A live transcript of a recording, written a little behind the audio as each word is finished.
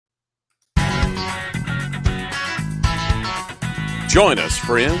Join us,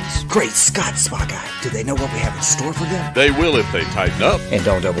 friends. Great Scott, Spa Guy. Do they know what we have in store for them? They will if they tighten up. And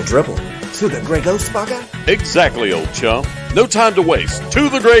don't double dribble. To the Grey Ghost, Spa Guy? Exactly, old chum. No time to waste. To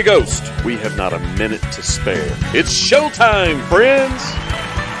the Grey Ghost. We have not a minute to spare. It's showtime, friends.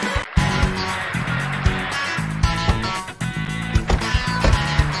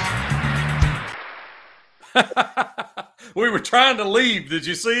 We were trying to leave. Did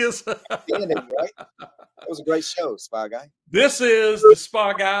you see us? Right? That was a great show, Spa Guy. This is the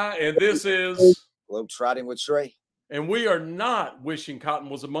Spa Guy, and this is Globetrotting with Trey. And we are not wishing Cotton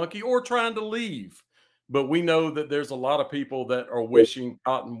was a monkey or trying to leave, but we know that there's a lot of people that are wishing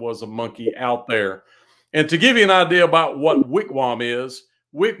Cotton was a monkey out there. And to give you an idea about what WCWAM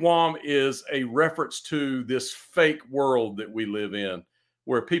is a reference to this fake world that we live in,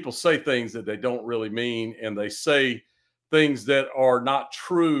 where people say things that they don't really mean, and they say things that are not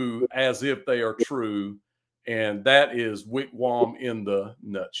true as if they are true. And that is WCWAM in the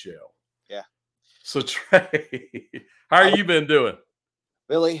nutshell. Yeah. So Trey, how you been doing?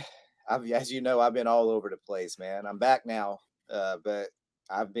 Billy, as you know, I've been all over the place, man. I'm back now, but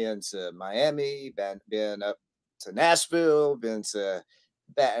I've been to Miami, been up to Nashville, been to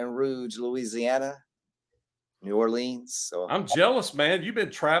Baton Rouge, Louisiana, New Orleans. So I'm jealous, man. You've been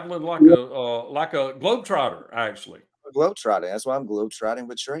traveling like a globetrotter, actually. Globetrotting. That's why I'm globetrotting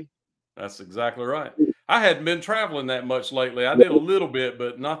with Trey. That's exactly right. I hadn't been traveling that much lately. I did a little bit,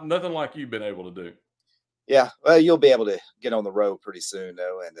 but nothing like you've been able to do. Yeah, well, you'll be able to get on the road pretty soon,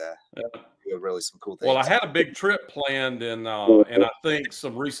 though, and do really some cool things. Well, I had a big trip planned, and I think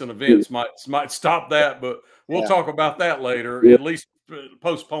some recent events might stop that, but we'll talk about that later. At least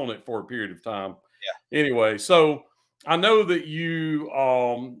postpone it for a period of time. Yeah. Anyway, so I know that you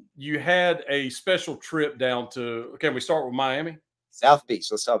had a special trip down to. Can we start with Miami? South Beach.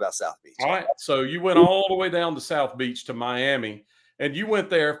 Let's talk about South Beach. All right. So you went all the way down to South Beach to Miami, and you went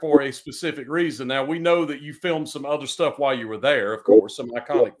there for a specific reason. Now, we know that you filmed some other stuff while you were there, of course, some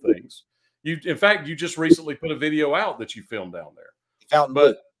iconic things. In fact, you just recently put a video out that you filmed down there.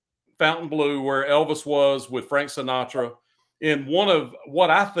 Fountain Blue, where Elvis was with Frank Sinatra in one of what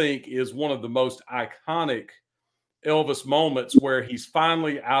I think is one of the most iconic Elvis moments, where he's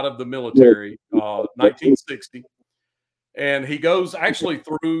finally out of the military, 1960. And he goes actually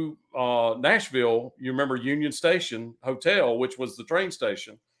through Nashville. You remember Union Station Hotel, which was the train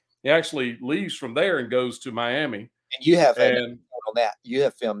station. He actually leaves from there and goes to Miami. And you have on that. You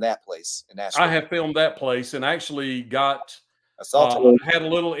have filmed that place in Nashville. I have filmed that place and actually got assaulted. Had a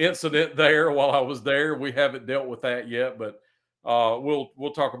little incident there while I was there. We haven't dealt with that yet, but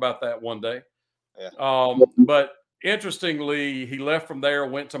we'll talk about that one day. Yeah. But interestingly, he left from there,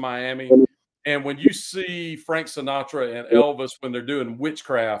 went to Miami. And when you see Frank Sinatra and Elvis when they're doing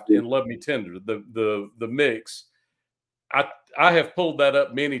Witchcraft in Love Me Tender, the mix, I have pulled that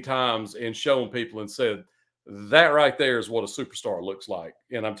up many times and shown people and said, that right there is what a superstar looks like.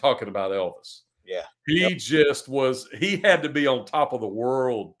 And I'm talking about Elvis. Yeah. He had to be on top of the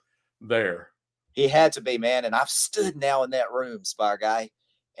world there. He had to be, man. And I've stood now in that room, Spy Guy.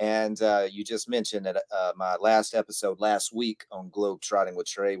 And you just mentioned that my last episode last week on Globetrotting with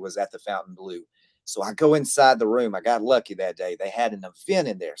Trey was at the Fountain Blue. So I go inside the room. I got lucky that day. They had an event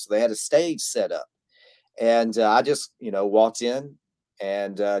in there. So they had a stage set up. And I just, walked in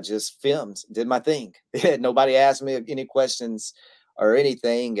and just filmed, did my thing. Nobody asked me any questions or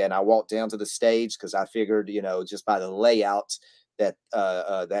anything. And I walked down to the stage because I figured, just by the layout that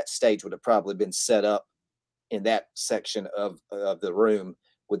that stage would have probably been set up in that section of the room,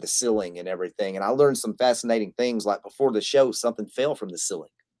 with the ceiling and everything. And I learned some fascinating things, like before the show, something fell from the ceiling.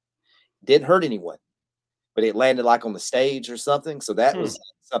 Didn't hurt anyone, but it landed like on the stage or something. So that was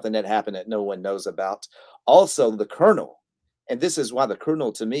something that happened that no one knows about. Also, the Colonel, and this is why the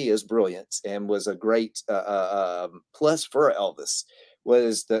Colonel to me is brilliant and was a great plus for Elvis,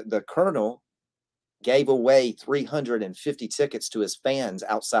 was the Colonel gave away 350 tickets to his fans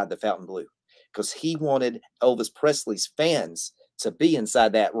outside the Fountain Blue because he wanted Elvis Presley's fans to be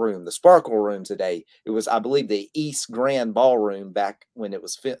inside that room, the Sparkle Room today. It was, I believe, the East Grand Ballroom back when it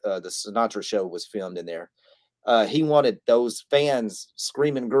was the Sinatra show was filmed in there. He wanted those fans,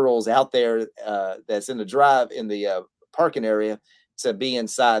 screaming girls out there that's in the parking area, to be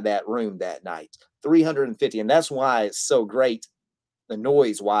inside that room that night. 350, and that's why it's so great, the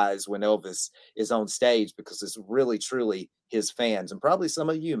noise-wise, when Elvis is on stage, because it's really, truly his fans, and probably some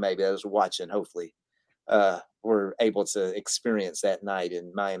of you maybe that was watching, hopefully, were able to experience that night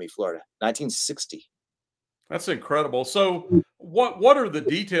in Miami, Florida, 1960. That's incredible. So what are the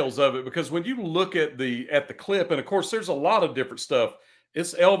details of it? Because when you look at the clip, and of course there's a lot of different stuff.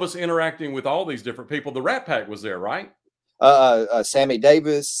 It's Elvis interacting with all these different people. The Rat Pack was there, right? Sammy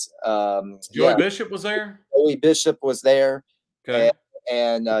Davis. Joey Bishop was there. Joey Bishop was there. Okay.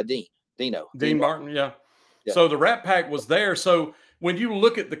 And Dean Martin. Yeah. Yeah. So the Rat Pack was there. So when you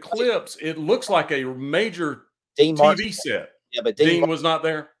look at the clips, it looks like a major Dean TV Martin. set. Yeah, but Dean was not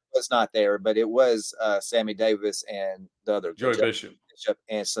there. Was not there, but it was Sammy Davis and the other Joey Bishop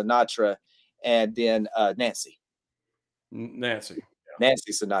and Sinatra, and then Nancy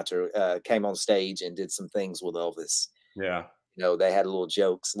Sinatra came on stage and did some things with Elvis. Yeah, you know, they had little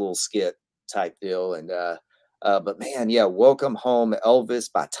jokes, little skit type deal, and but man, yeah, Welcome Home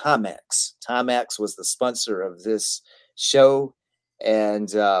Elvis by Timex. Timex was the sponsor of this show, and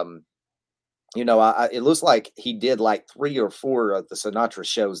you know, it looks like he did like 3 or 4 of the Sinatra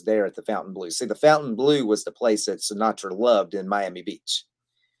shows there at the Fountain Blue. See, the Fountain Blue was the place that Sinatra loved in Miami Beach.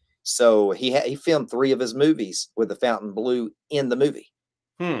 So he filmed 3 of his movies with the Fountain Blue in the movie.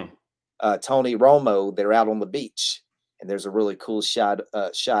 Tony Romo, they're out on the beach, and there's a really cool shot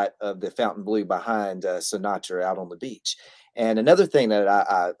of the Fountain Blue behind Sinatra out on the beach. And another thing that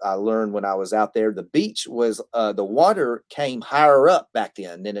I learned when I was out there, the beach was the water came higher up back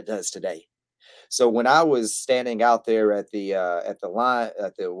then than it does today. So when I was standing out there at the line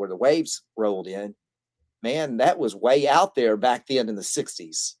where the waves rolled in, man, that was way out there back then in the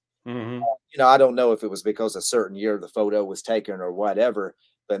 60s. Mm-hmm. You know, I don't know if it was because a certain year the photo was taken or whatever,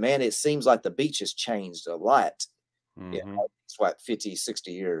 but man, it seems like the beach has changed a lot. Mm-hmm. You know, it's what, 50,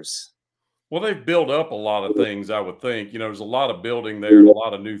 60 years. Well, they've built up a lot of things, I would think. You know, there's a lot of building there and a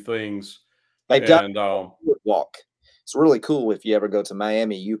lot of new things. They've done walk. It's really cool. If you ever go to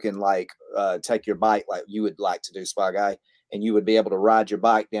Miami, you can like take your bike like you would like to do, Spy Guy, and you would be able to ride your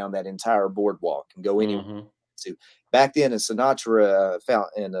bike down that entire boardwalk and go anywhere. Mm-hmm. To back then in Sinatra,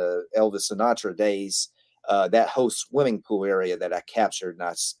 in Elvis Sinatra days, that whole swimming pool area that I captured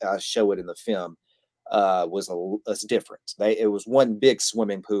and I show it in the film was different. It was one big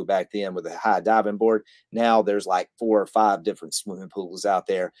swimming pool back then with a high diving board. Now there's like 4 or 5 different swimming pools out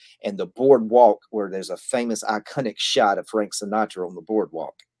there, and the boardwalk where there's a famous iconic shot of Frank Sinatra on the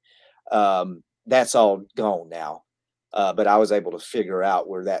boardwalk. That's all gone now. But I was able to figure out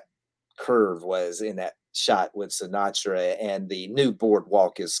where that curve was in that shot with Sinatra, and the new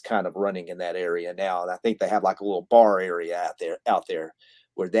boardwalk is kind of running in that area now. And I think they have like a little bar area out there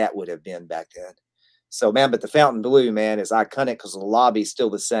where that would have been back then. So, man, but the Fountain Blue, man, is iconic because the lobby's still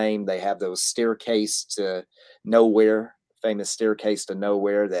the same. They have those staircase to nowhere, famous staircase to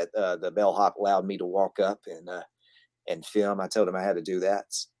nowhere that the bellhop allowed me to walk up and film. I told him I had to do that.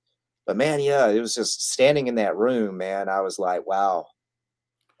 But, man, yeah, it was just standing in that room, man. I was like, wow,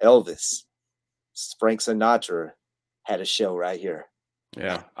 Elvis, Frank Sinatra had a show right here.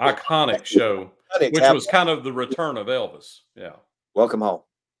 Yeah, iconic show, which was kind of the return of Elvis. Yeah. Welcome home.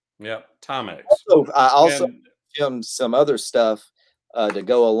 Yeah, Timex. I also filmed some other stuff to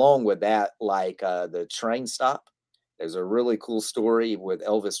go along with that, like the train stop. There's a really cool story with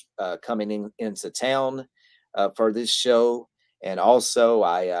Elvis coming into town for this show. And also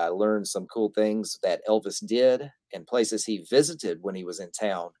I learned some cool things that Elvis did and places he visited when he was in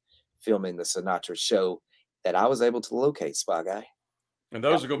town filming the Sinatra show that I was able to locate, Spy Guy. And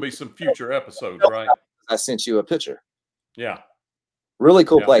those are going to be some future episodes, right? I sent you a picture. Yeah. Really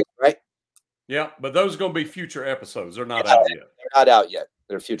cool place, right? Yeah, but those are going to be future episodes. They're not out yet. They're not out yet.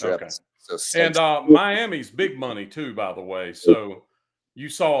 They're future episodes. So and Miami's big money too, by the way. So you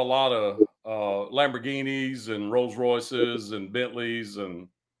saw a lot of Lamborghinis and Rolls Royces and Bentleys and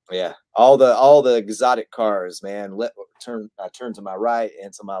yeah, all the exotic cars, man. I turned to my right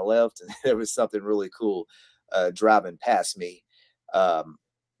and to my left, and there was something really cool driving past me.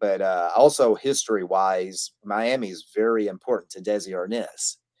 But also history-wise, Miami is very important to Desi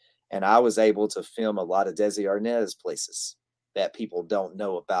Arnez. And I was able to film a lot of Desi Arnez places that people don't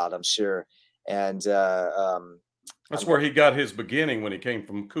know about, I'm sure. And that's where he got his beginning when he came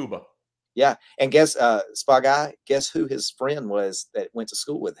from Cuba. Yeah. And guess, Spy Guy, guess who his friend was that went to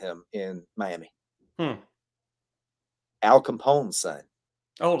school with him in Miami? Al Capone's son.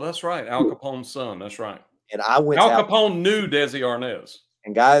 Oh, that's right. Al Capone's son. That's right. And I went Al Capone knew Desi Arnaz.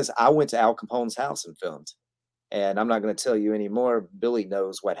 And guys, I went to Al Capone's house and filmed. And I'm not going to tell you anymore. Billy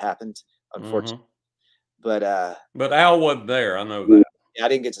knows what happened, unfortunately. But Al wasn't there. I know that. Yeah, I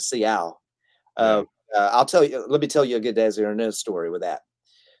didn't get to see Al. I'll tell you. Let me tell you a good Desi Arnaz story with that.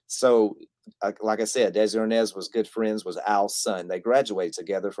 So, like I said, Desi Arnaz was good friends with Al's son. They graduated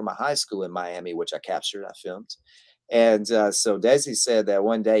together from a high school in Miami, which I captured. I filmed. And so Desi said that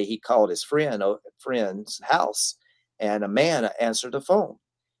one day he called his friend's house, and a man answered the phone.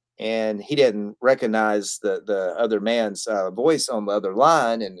 and he didn't recognize the other man's voice on the other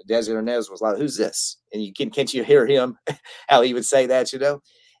line. And Desi Arnez was like, "Who's this?" And can't you hear him how he would say that, you know?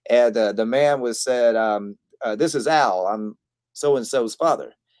 And the man was said, "This is Al. I'm so and so's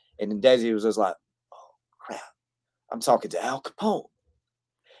father." And then Desi was just like, "Oh crap, I'm talking to Al Capone."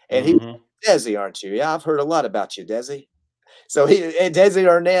 And he, "Desi, aren't you? Yeah, I've heard a lot about you, Desi." So Desi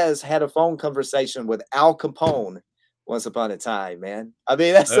Arnaz had a phone conversation with Al Capone once upon a time, man. I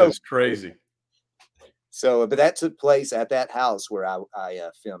mean, that's so crazy. So, but that took place at that house where I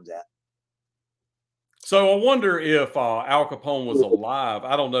filmed at. So I wonder if Al Capone was alive.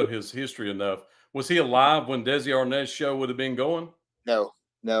 I don't know his history enough. Was he alive when Desi Arnaz show would have been going? No,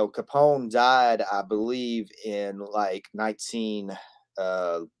 no. Capone died, I believe, in like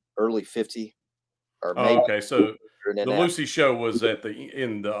early 50, or maybe. Okay, so the Lucy show was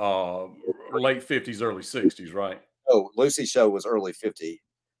in the late 50s, early 60s, right? Oh, Lucy show was early 50.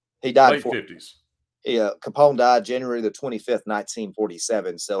 He died late 50s. Yeah, Capone died January the 25th,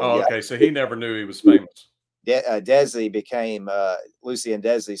 1947. So, okay, so he never knew he was famous. Desi became Lucy and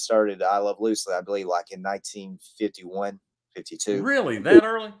Desi started I Love Lucy, I believe, like in 1951, 52. Really, that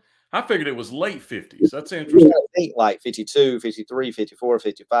early? I figured it was late 50s. That's interesting. I think like 52, 53, 54,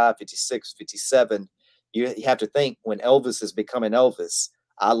 55, 56, 57. You have to think when Elvis is becoming Elvis,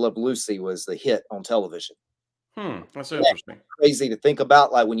 I Love Lucy was the hit on television. That's interesting. Crazy to think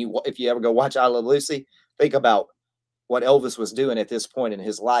about. Like if you ever go watch I Love Lucy, think about what Elvis was doing at this point in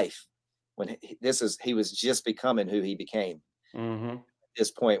his life. When he was just becoming who he became at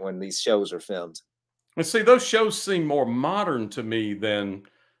this point when these shows are filmed. And see, those shows seem more modern to me than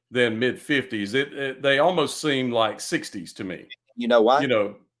mid 50s. They almost seem like 60s to me. You know why? You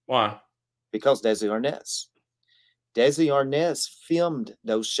know why? Because Desi Arnaz. Desi Arnaz filmed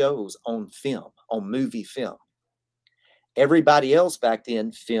those shows on film, on movie film. Everybody else back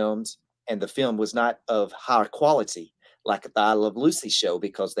then filmed, and the film was not of high quality like the I Love Lucy show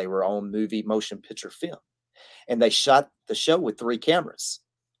because they were on movie motion picture film. And they shot the show with 3 cameras.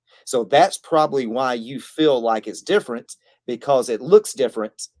 So that's probably why you feel like it's different, because it looks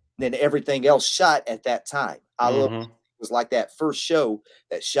different than everything else shot at that time. I Love Lucy was like that first show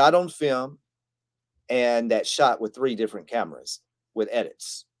that shot on film and that shot with 3 different cameras with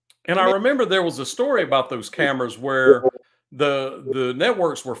edits. And I remember there was a story about those cameras where the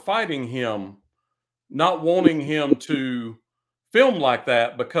networks were fighting him, not wanting him to film like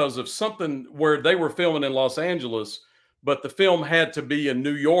that because of something where they were filming in Los Angeles, but the film had to be in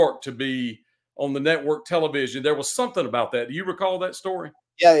New York to be on the network television. There was something about that. Do you recall that story?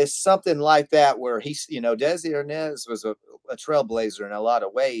 Yeah, it's something like that where he's, Desi Arnaz was a trailblazer in a lot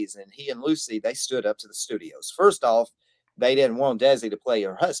of ways. And he and Lucy, they stood up to the studios. First off, they didn't want Desi to play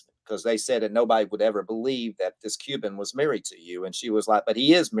her husband because they said that nobody would ever believe that this Cuban was married to you. And she was like, "But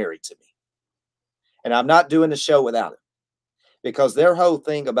he is married to me. And I'm not doing the show without him." Because their whole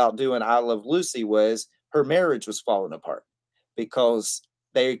thing about doing I Love Lucy was her marriage was falling apart because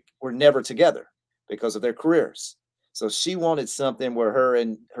they were never together because of their careers. So she wanted something where her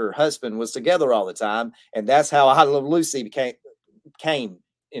and her husband was together all the time. And that's how I Love Lucy came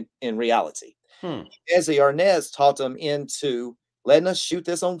in reality. Desi Arnaz taught them into letting us shoot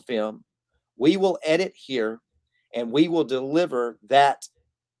this on film. We will edit here and we will deliver that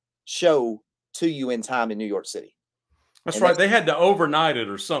show to you in time in New York City. That's right. They had to overnight it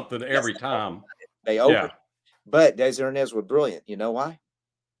or something every time. They overnight. But Desi Arnaz was brilliant. You know why?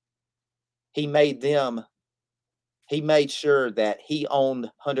 He made sure that he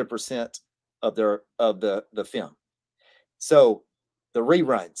owned 100% of the film. So the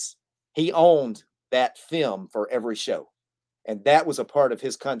reruns, he owned that film for every show. And that was a part of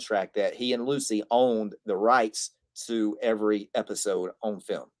his contract, that he and Lucy owned the rights to every episode on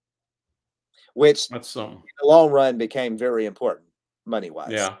film, which that's something in the long run became very important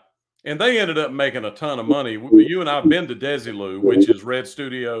money-wise. Yeah. And they ended up making a ton of money. You and I have been to Desilu, which is Red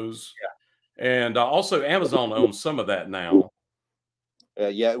Studios. And also Amazon owns some of that now.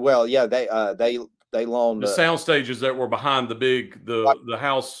 They loaned the sound stages that were behind the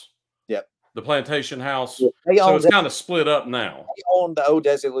house. Yep. The plantation house. So it's kind of split up now. They owned the old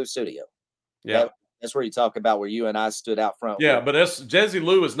Desilu studio. Yeah. That's where you talk about where you and I stood out front. Yeah, but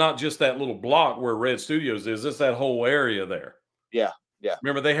Desilu is not just that little block where Red Studios is. It's that whole area there. Yeah. Yeah.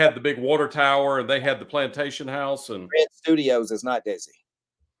 Remember they had the big water tower and they had the plantation house, and Red Studios is not Desi.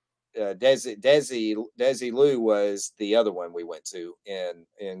 Desilu was the other one we went to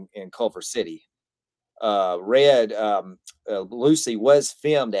in Culver City. Lucy was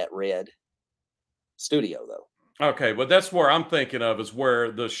filmed at Red Studio though. Okay, but that's where I'm thinking of, is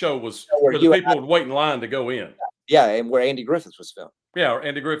where the show was, where the people would wait in line to go in. Yeah, and where Andy Griffith was filmed. Yeah,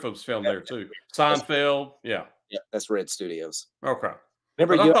 Andy Griffith was filmed there too. Seinfeld, yeah. Yeah, that's Red Studios. Okay.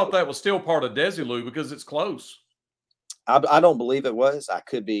 Remember, But I thought that was still part of Desilu because it's close. I don't believe it was. I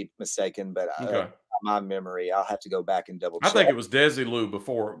could be mistaken, but Okay. my memory, I'll have to go back and double I check. think it was Desilu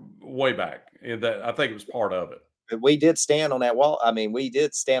before, way back. That I think it was part of it. But we did stand on that wall. I mean, we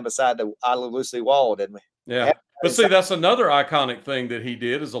did stand beside the I Love Lucy wall, didn't we? Yeah. But see, that's another iconic thing that he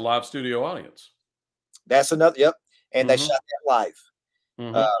did is a live studio audience. That's another, yep. And they shot that live.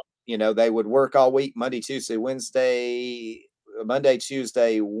 You know, they would work all week, Monday, Tuesday, Wednesday, Monday,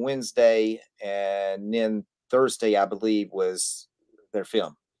 Tuesday, Wednesday, and then Thursday, I believe, was their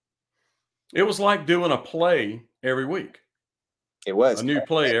film. It was like doing a play every week. It was a new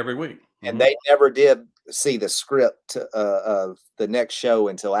play every week. And they never did see the script of the next show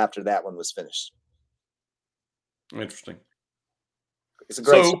until after that one was finished. Interesting. It's a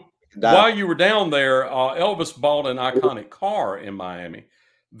great show. While you were down there, Elvis bought an iconic car in Miami,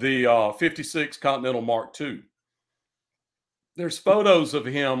 the 56 Continental Mark II. There's photos of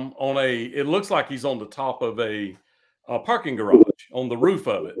him on it looks like he's on the top of a parking garage on the roof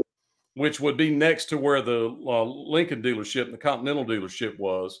of it, which would be next to where the Lincoln dealership and the Continental dealership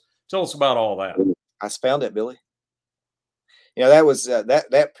was. Tell us about all that. I found it, Billy. You know, that was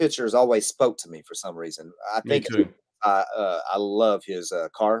that picture has always spoke to me for some reason. I think I love his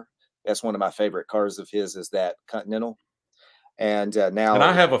car. That's one of my favorite cars of his is that Continental. And now, and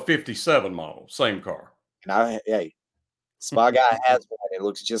I have a 57 model, same car. And hey, Spy Guy has one. It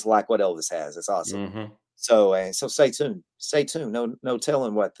looks just like what Elvis has. It's awesome. So stay tuned. Stay tuned. No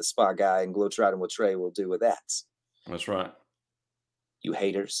telling what the Spy Guy and Globetrotting with Trey will do with that. That's right. You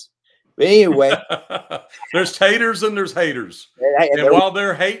haters. But anyway, there's haters and there's haters. And while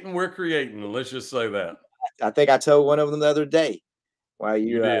they're hating, we're creating. Let's just say that. I think I told one of them the other day, while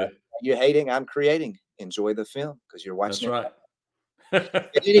you're hating, I'm creating. Enjoy the film because you're watching. That's right.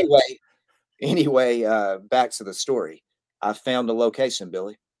 Anyway, back to the story. I found a location,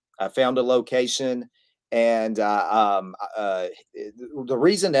 Billy. I found a location, and the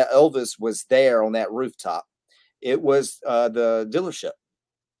reason that Elvis was there on that rooftop, it was the dealership.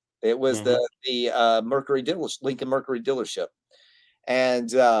 It was the Mercury dealership, Lincoln Mercury dealership, and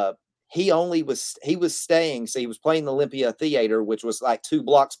he was staying. So he was playing the Olympia Theater, which was like 2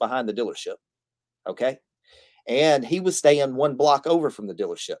 blocks behind the dealership. Okay, and he was staying 1 block over from the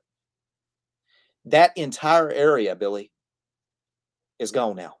dealership. That entire area, Billy, is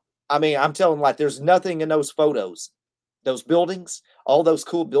gone now. I mean, I'm telling you, like, there's nothing in those photos. Those buildings, all those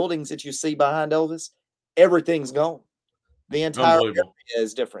cool buildings that you see behind Elvis, everything's gone. The entire area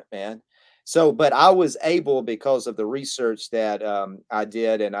is different, man. So, but I was able, because of the research that I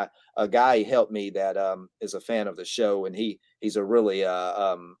did, and a guy helped me that is a fan of the show, and he's a really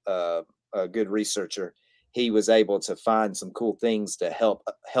a good researcher. He was able to find some cool things to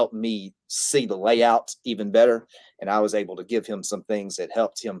help me see the layout even better. And I was able to give him some things that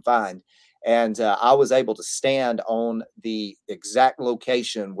helped him find. And I was able to stand on the exact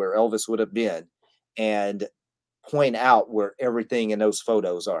location where Elvis would have been and point out where everything in those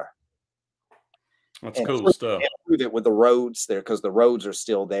photos are. That's cool stuff. Prove it with the roads there, because the roads are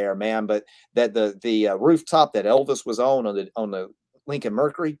still there, man. But that the rooftop that Elvis was on the Lincoln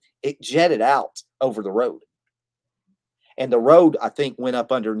Mercury, it jetted out over the road, and the road, I think, went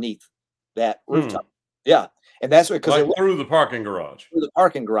up underneath that rooftop. Yeah, and that's because like through the parking garage. Through the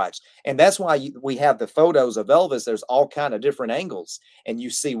parking garage, and that's why we have the photos of Elvis. There's all kind of different angles, and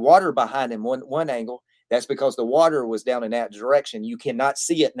you see water behind him one angle. That's because the water was down in that direction. You cannot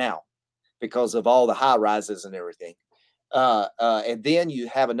see it now because of all the high rises and everything. And then you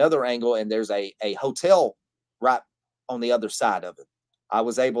have another angle, and there's a hotel right on the other side of it. I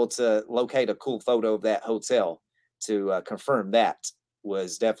was able to locate a cool photo of that hotel to confirm that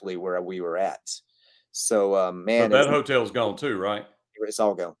was definitely where we were at. So, man, so that hotel's gone too, right? It's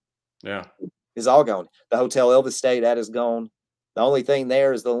all gone. Yeah, it's all gone. The hotel Elvis stayed at is gone. The only thing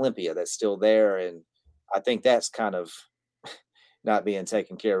there is the Olympia that's still there, and I think that's kind of not being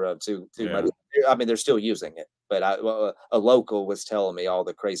taken care of too much. I mean, they're still using it, but a local was telling me all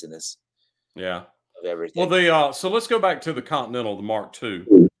the craziness. Yeah. Everything. Well, so let's go back to the Continental, the Mark II.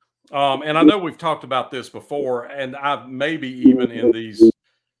 And I know we've talked about this before, and I've maybe even in these,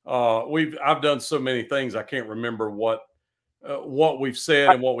 I've done so many things I can't remember what we've said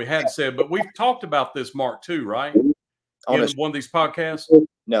and what we hadn't said, but we've talked about this Mark II, right? In one of these podcasts?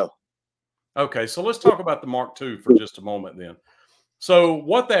 No. Okay, so let's talk about the Mark II for just a moment then. So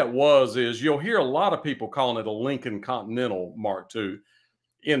what that was is you'll hear a lot of people calling it a Lincoln Continental Mark II.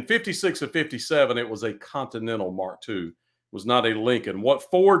 In 56 and 57, it was a Continental Mark II. It was not a Lincoln. What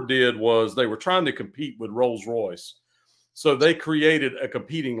Ford did was they were trying to compete with Rolls-Royce. So they created a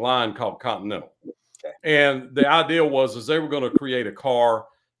competing line called Continental. Okay. And the idea was they were going to create a car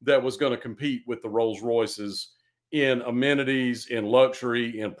that was going to compete with the Rolls Royces in amenities, in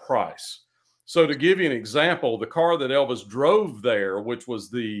luxury, in price. So to give you an example, the car that Elvis drove there, which was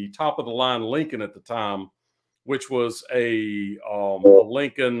the top of the line Lincoln at the time, which was a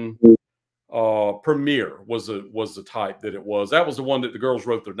Lincoln Premier was the type that it was. That was the one that the girls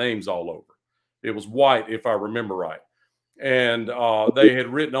wrote their names all over. It was white, if I remember right. And they had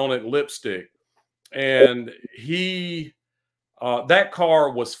written on it lipstick. And that car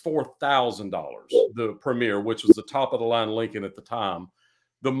was $4,000, the Premier, which was the top of the line Lincoln at the time.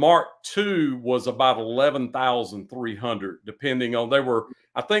 The Mark II was about $11,300, depending on,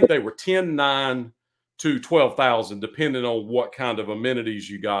 I think they were $10,900 to $12,000, depending on what kind of amenities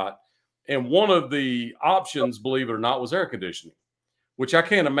you got. And one of the options, believe it or not, was air conditioning, which I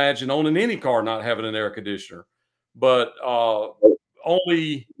can't imagine owning any car not having an air conditioner. But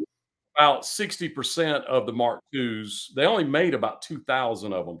only about 60% of the Mark IIs, they only made about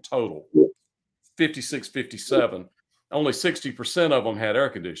 2,000 of them total, 56, 57. Only 60% of them had air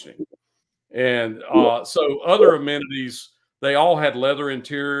conditioning. And so other amenities, they all had leather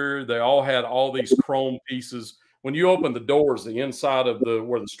interior. They all had all these chrome pieces. When you open the doors, the inside of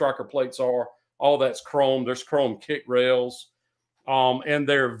where the striker plates are, all that's chrome. There's chrome kick rails. And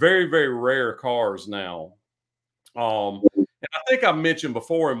they're very, very rare cars now. And I think I mentioned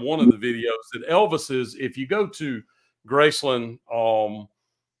before in one of the videos that Elvis's, if you go to Graceland,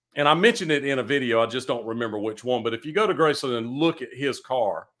 and I mentioned it in a video, I just don't remember which one, but if you go to Graceland and look at his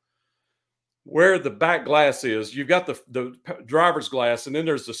car, where the back glass is, you've got the driver's glass, and then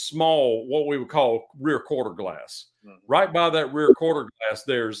there's the small, what we would call rear quarter glass. Right by that rear quarter glass,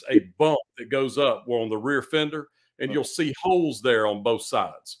 there's a bump that goes up on the rear fender, and you'll see holes there on both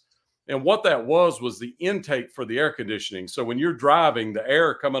sides. And what that was the intake for the air conditioning. So when you're driving, the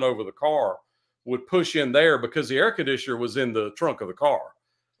air coming over the car would push in there because the air conditioner was in the trunk of the car.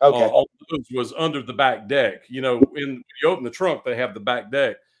 Okay. Was under the back deck. You know, when you open the trunk, they have the back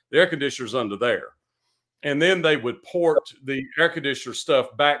deck. The air conditioner's under there. And then they would port the air conditioner stuff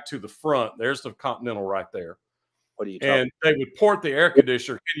back to the front. There's the Continental right there. What are you talking? And they would port the air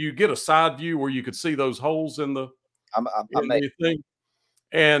conditioner. Can you get a side view where you could see those holes in the thing?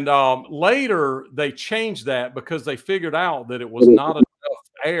 And later they changed that because they figured out that it was not enough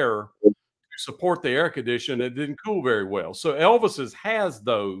air to support the air conditioner. It didn't cool very well. So Elvis's has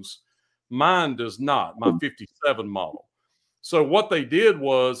those. Mine does not, my 57 model. So what they did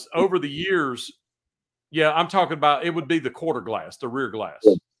was over the years, yeah, I'm talking about, it would be the quarter glass, the rear glass.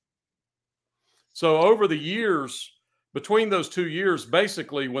 So over the years, between those 2 years,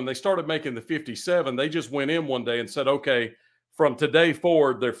 basically when they started making the 57, they just went in one day and said, okay, from today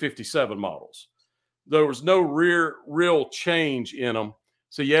forward, they're 57 models. There was no real change in them.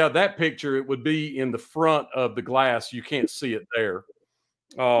 So yeah, that picture, it would be in the front of the glass. You can't see it there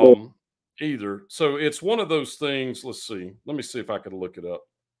either. So it's one of those things. Let's see. Let me see if I can look it up.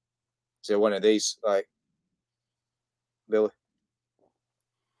 So one of these, like, Billy?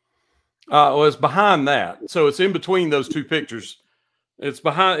 Well, it's behind that. So it's in between those two pictures. It's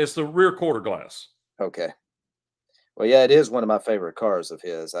the rear quarter glass. Okay. Well, yeah, it is one of my favorite cars of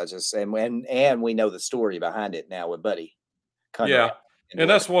his. And we know the story behind it now with Buddy Conrad. Yeah. And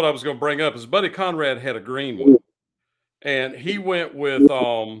that's what I was going to bring up is Buddy Conrad had a green one. And he went with,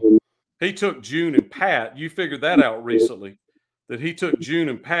 he took June and Pat. You figured that out recently, that he took June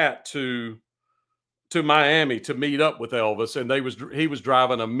and Pat to Miami to meet up with Elvis. And he was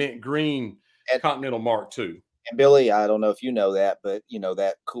driving a mint green Continental Mark II. And Billy, I don't know if you know that, but you know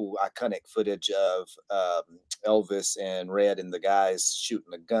that cool iconic footage of Elvis and Red and the guys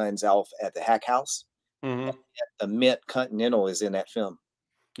shooting the guns off at the Hack House. Mm-hmm. The mint Continental is in that film.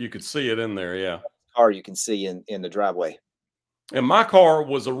 You could see it in there, yeah. Car you can see in the driveway. And my car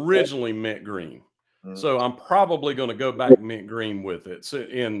was originally mint green. Mm-hmm. So I'm probably going to go back mint green with it. So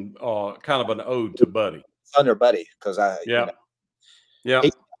in kind of an ode to Buddy. Under Buddy, because yeah.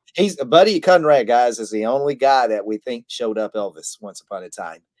 He's Buddy Conrad, guys, is the only guy that we think showed up Elvis once upon a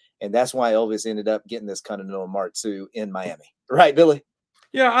time. And that's why Elvis ended up getting this Continental Mark II in Miami. Right, Billy?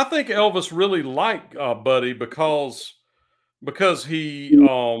 Yeah, I think Elvis really liked Buddy because he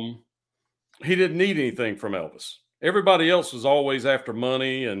didn't need anything from Elvis. Everybody else was always after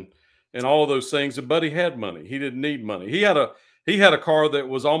money and all those things. And Buddy had money. He didn't need money. He had a car that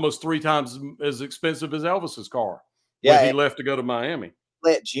was almost 3 times as expensive as Elvis's car. Yeah, when he left to go to Miami.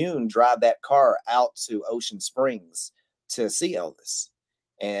 Let June drive that car out to Ocean Springs to see Elvis.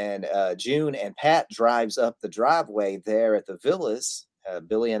 And June and Pat drives up the driveway there at the villas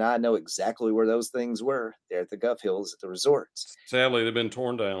Billy and I know exactly where those things were. There at the Guff Hills at the resorts. Sadly, they've been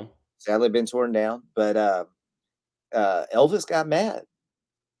torn down. Sadly, been torn down. But Elvis got mad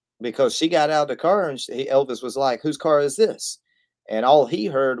because she got out of the car and Elvis was like, "Whose car is this?" And all he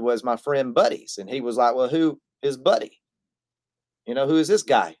heard was my friend Buddy's, and he was like, "Well, who is Buddy? You know, who is this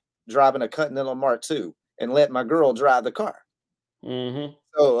guy driving a Continental Mark II and let my girl drive the car?" Mm-hmm.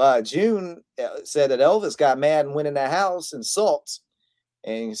 So June said that Elvis got mad and went in the house and sulked,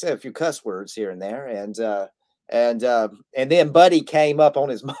 and he said a few cuss words here and there, and then Buddy came up on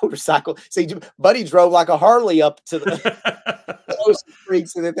his motorcycle. See, Buddy drove like a Harley up to the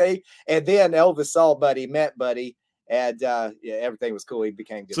streets and and then Elvis saw Buddy, met Buddy, and yeah, everything was cool. He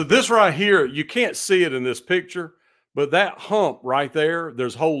became good. So this right here, you can't see it in this picture, but that hump right there,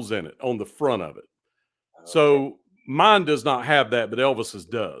 there's holes in it on the front of it. Okay. So mine does not have that, but Elvis's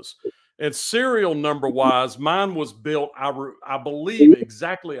does. And serial number wise, mine was built, I believe,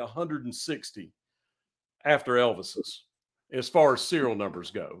 exactly 160 after Elvis's, as far as serial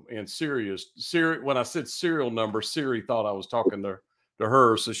numbers go. And Siri, when I said serial number, Siri thought I was talking to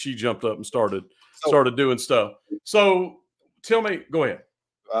her, so she jumped up and started doing stuff. So tell me, go ahead.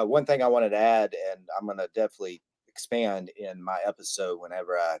 One thing I wanted to add, and I'm going to definitely expand in my episode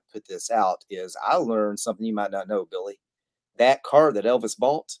whenever I put this out, is I learned something you might not know, Billy. That car that Elvis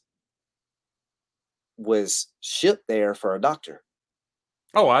bought was shipped there for a doctor.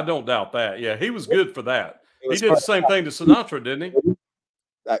 Oh, I don't doubt that. Yeah, he was good for that. He did the same thing to Sinatra, didn't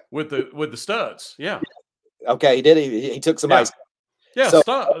he? With the studs. Yeah. Okay, he did. He took somebody's. Yeah, so,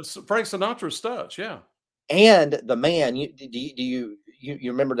 Frank Sinatra's studs. Yeah. And the man, you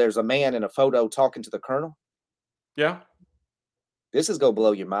remember? There's a man in a photo talking to the colonel. Yeah. This is gonna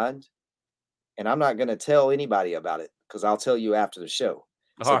blow your mind, and I'm not gonna tell anybody about it because I'll tell you after the show.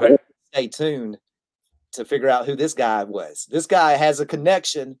 So all right. Stay tuned to figure out who this guy was. This guy has a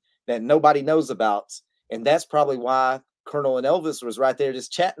connection that nobody knows about, and that's probably why Colonel and Elvis was right there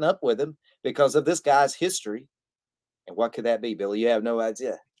just chatting up with him, because of this guy's history. And what could that be, Billy? You have no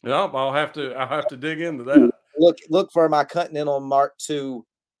idea. Nope, I'll have to dig into that. Look for my Continental Mark II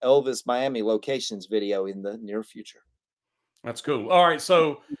Elvis Miami locations video in the near future. That's cool. All right,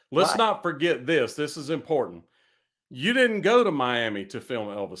 so let's not forget this. This is important. You didn't go to Miami to film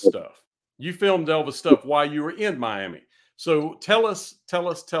Elvis stuff. You filmed Elvis stuff while you were in Miami. So tell us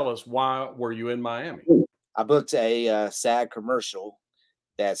why were you in Miami? I booked a SAG commercial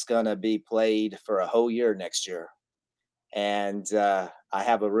that's going to be played for a whole year next year. And I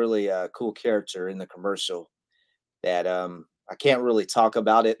have a really cool character in the commercial that I can't really talk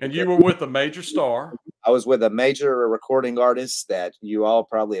about it. And you were with a major star. I was with a major recording artist that you all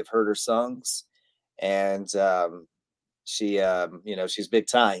probably have heard her songs. And she, she's big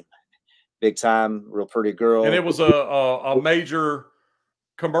time, real pretty girl. And it was a major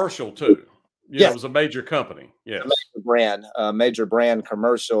commercial too. Yeah, it was a major company. Yes. A major brand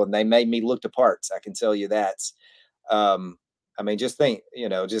commercial, and they made me look the parts. I can tell you that. I mean, just think,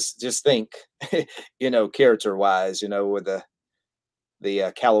 just think, character wise, with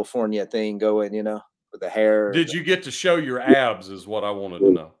the California thing going, with the hair. Did you get to show your abs is what I wanted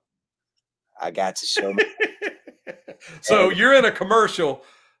to know. I got to show me. So you're in a commercial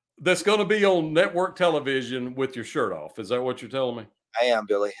that's going to be on network television with your shirt off. Is that what you're telling me? I am,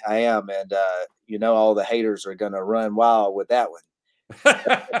 Billy. I am. And, all the haters are going to run wild with that one.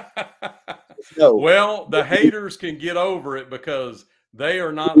 Well, the haters can get over it because they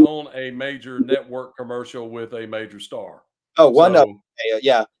are not on a major network commercial with a major star. Oh, one of them.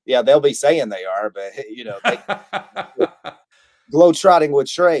 Yeah. They'll be saying they are, but Globetrotting with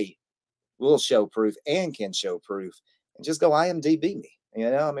Trey will show proof and can show proof, and just go IMDb me.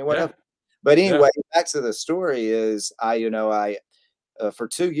 Whatever. Yeah. But anyway, back to the story is I for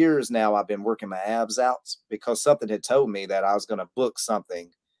 2 years now I've been working my abs out because something had told me that I was going to book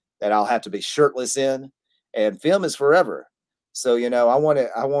something that I'll have to be shirtless in, and film is forever. So, I want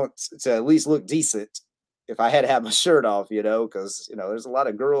to at least look decent if I had to have my shirt off, because, there's a lot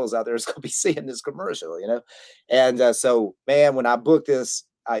of girls out there that's going to be seeing this commercial, And so, man, when I booked this,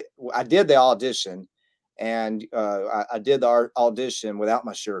 I did the audition, and I did the audition without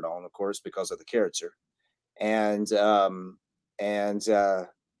my shirt on, of course, because of the character. And I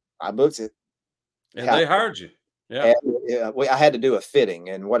booked it. And they hired you. Yeah. And, I had to do a fitting,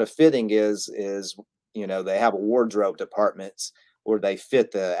 and what a fitting is they have a wardrobe department where they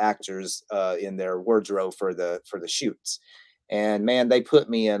fit the actors in their wardrobe for the shoots. And man, they put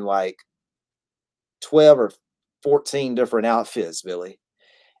me in like 12 or 14 different outfits, Billy.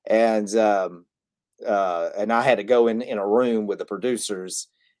 And I had to go in a room with the producers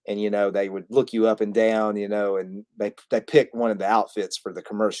and they would look you up and down, and they pick one of the outfits for the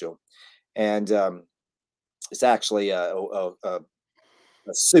commercial, and it's actually a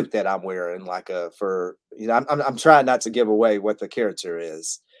suit that I'm wearing, like for I'm trying not to give away what the character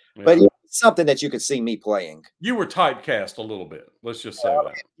is, but Yeah. it's something that you could see me playing. You were typecast a little bit. Let's just say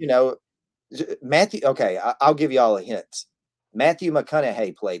that. Matthew. Okay, I'll give you all a hint. Matthew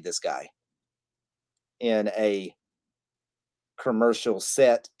McConaughey played this guy in a commercial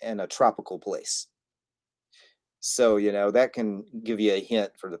set in a tropical place. So, that can give you a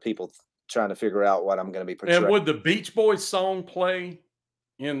hint for the people trying to figure out what I'm going to be portraying. And would the Beach Boys song play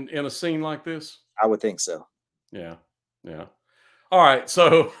in a scene like this? I would think so. Yeah. Yeah. All right.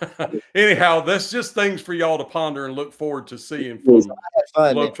 So anyhow, that's just things for y'all to ponder and look forward to seeing from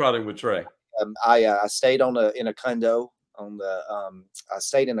Globetrotting with Trey. I stayed in a condo I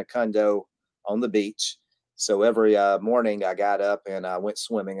stayed in a condo on the beach. So every morning I got up and I went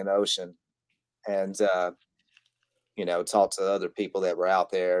swimming in the ocean and, talked to other people that were out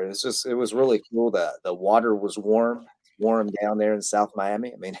there. It was really cool. The water was warm down there in South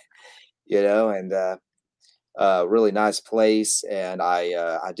Miami. I mean, and really nice place. And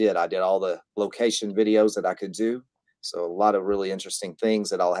I did all the location videos that I could do. So a lot of really interesting things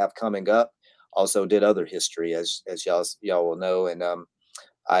that I'll have coming up. Also did other history as y'all will know. And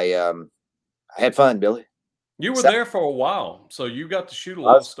I had fun, Billy. You were there for a while, so you got to shoot a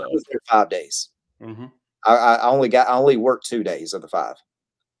lot of stuff. I was there 5 days. Mm-hmm. I only worked 2 days of the 5,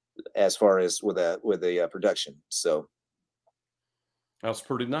 as far as with the production. So that's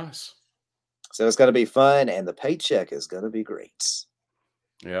pretty nice. So it's going to be fun, and the paycheck is going to be great.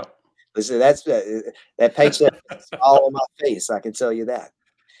 Yeah. Listen, that paycheck is all on my face. I can tell you that.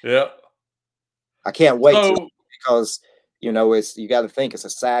 Yeah. I can't wait because you got to think it's a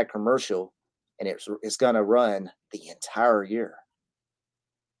SAG commercial, and it's going to run the entire year,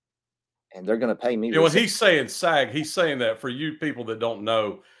 and they're going to pay me. When he's saying SAG, he's saying that for you people that don't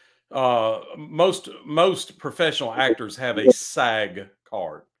know, most professional actors have a SAG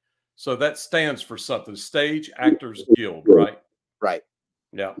card, so that stands for something: Stage Actors Guild, right? Right.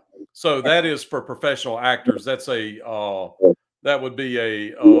 Yeah. So that is for professional actors. That's that would be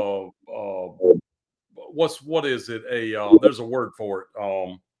a what is it? There's a word for it.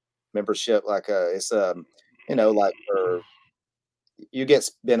 Membership, like it's like for you get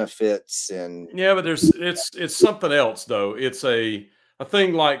benefits and yeah, but it's something else though. It's a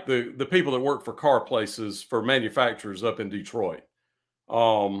thing like the people that work for car places for manufacturers up in Detroit.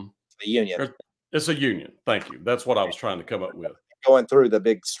 The union. It's a union. Thank you. That's what I was trying to come up with. Going through the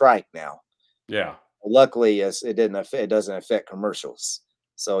big strike now. Yeah. Luckily, it doesn't affect commercials.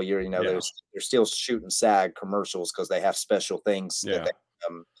 So they're still shooting SAG commercials because they have special things. Yeah.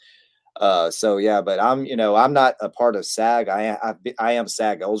 But I'm not a part of SAG. I am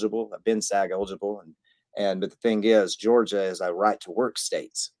SAG eligible. I've been SAG eligible, but the thing is, Georgia is a right to work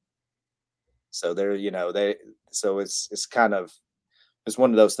state. So it's kind of, it's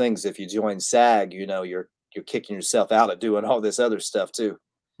one of those things. If you join SAG, you're kicking yourself out of doing all this other stuff too.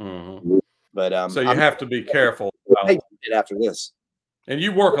 Mm-hmm. But so you have to be careful after this. And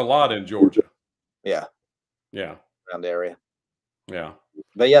you work a lot in Georgia. Yeah. Yeah. Around the area. Yeah.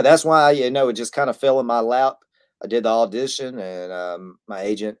 But yeah, that's why, it just kind of fell in my lap. I did the audition, and my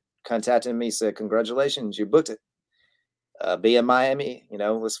agent contacted me, said, "Congratulations, you booked it. Be in Miami,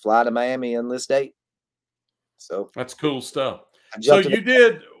 let's fly to Miami on this date." So that's cool stuff. So you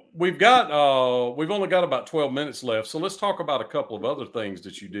did, we've only got about 12 minutes left. So let's talk about a couple of other things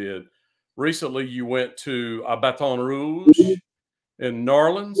that you did. Recently, you went to Baton Rouge in New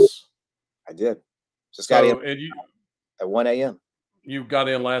Orleans. I did. Just got in at 1 a.m. You got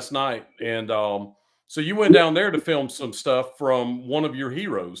in last night. And so you went down there to film some stuff from one of your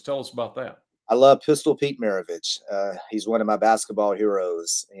heroes. Tell us about that. I love Pistol Pete Maravich. He's one of my basketball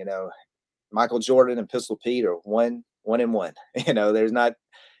heroes. Michael Jordan and Pistol Pete are one and one. There's not,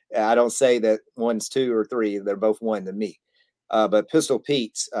 I don't say that one's 2 or 3. They're both 1 to me. But Pistol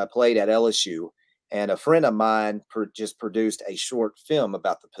Pete played at LSU, and a friend of mine just produced a short film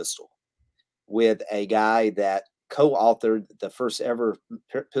about the pistol with a guy that co-authored the first ever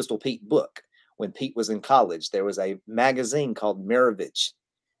Pistol Pete book. When Pete was in college, there was a magazine called Maravich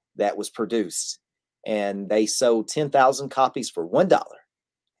that was produced, and they sold 10,000 copies for $1.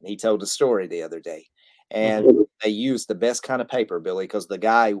 And he told a story the other day, and they used the best kind of paper, Billy, because the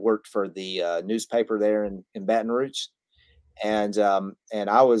guy worked for the newspaper there in Baton Rouge. And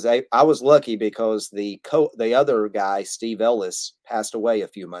I was lucky because the other guy, Steve Elvis, passed away a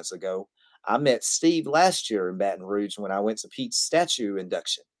few months ago. I met Steve last year in Baton Rouge when I went to Pete's statue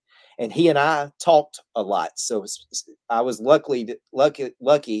induction, and he and I talked a lot. So I was lucky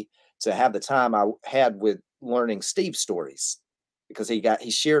to have the time I had with learning Steve's stories, because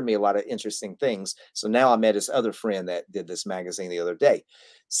he shared me a lot of interesting things. So now I met his other friend that did this magazine the other day.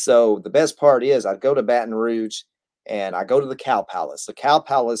 So the best part is I go to Baton Rouge and I go to the Cow Palace. The Cow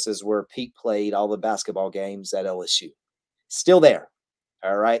Palace is where Pete played all the basketball games at LSU. Still there.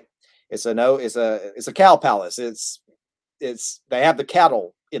 All right. It's a cow palace. They have the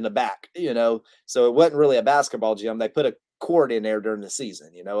cattle in the back, so it wasn't really a basketball gym. They put a court in there during the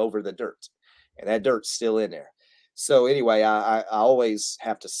season, over the dirt, and that dirt's still in there. So anyway, I always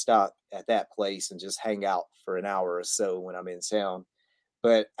have to stop at that place and just hang out for an hour or so when I'm in town.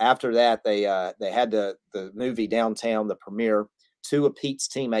 But after that, they had the movie downtown, the premiere. Two of Pete's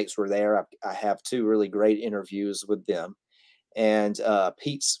teammates were there. I have two really great interviews with them. And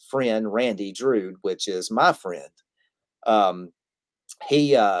Pete's friend, Randy Drude, which is my friend,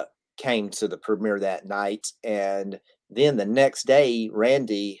 he came to the premiere that night. And then the next day,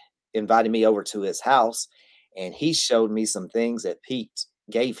 Randy invited me over to his house, and he showed me some things that Pete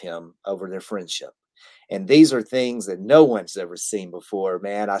gave him over their friendship. And these are things that no one's ever seen before,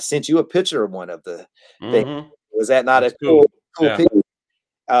 man. I sent you a picture of one of the things. Was that not a cool picture?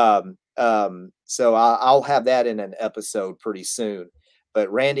 So I'll have that in an episode pretty soon.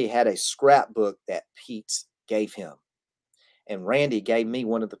 But Randy had a scrapbook that Pete gave him, and Randy gave me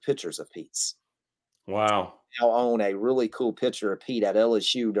one of the pictures of Pete's. Wow. I now own a really cool picture of Pete at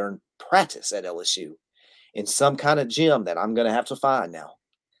LSU during practice at LSU in some kind of gym that I'm going to have to find now.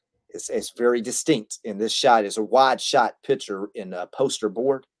 It's very distinct. In this shot is a wide shot picture in a poster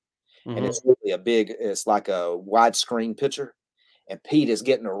board, and it's really it's like a widescreen picture. And Pete is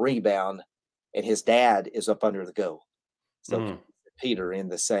getting a rebound, and his dad is up under the goal. So Peter in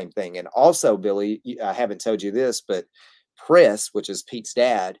the same thing. And also, Billy, I haven't told you this, but Press, which is Pete's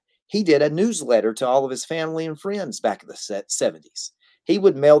dad, he did a newsletter to all of his family and friends back in the 70s. He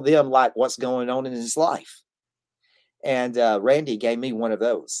would mail them like what's going on in his life. And Randy gave me one of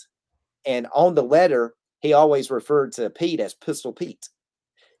those. And on the letter, he always referred to Pete as Pistol Pete.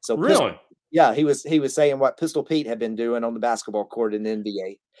 So really? Yeah, he was saying what Pistol Pete had been doing on the basketball court in the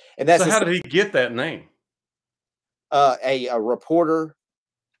NBA. And that's so how did he get that name? A reporter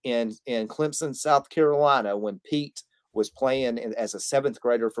in Clemson, South Carolina, when Pete was playing as a 7th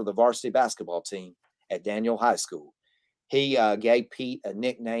grader for the varsity basketball team at Daniel High School. He gave Pete a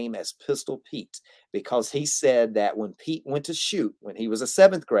nickname as Pistol Pete because he said that when Pete went to shoot, when he was a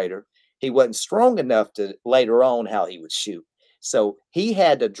 7th grader, he wasn't strong enough to later on how he would shoot. So he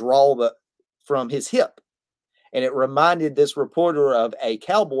had to draw from his hip. And it reminded this reporter of a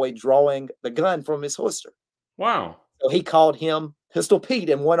cowboy drawing the gun from his holster. Wow. So he called him Pistol Pete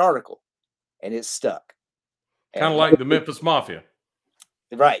in one article, and it stuck. Kind of like the Memphis Mafia.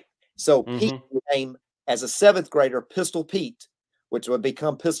 Right. So Pete became, as a 7th grader, Pistol Pete, which would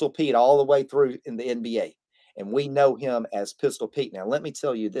become Pistol Pete all the way through in the NBA. And we know him as Pistol Pete. Now, let me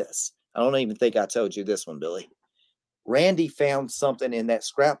tell you this. I don't even think I told you this one, Billy. Randy found something in that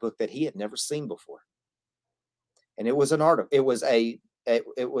scrapbook that he had never seen before. And it was an article. It was a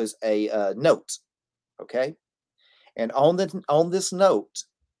note. Okay. And on this note,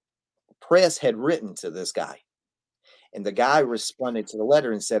 Press had written to this guy. And the guy responded to the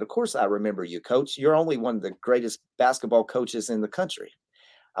letter and said, "Of course I remember you, coach. You're only one of the greatest basketball coaches in the country.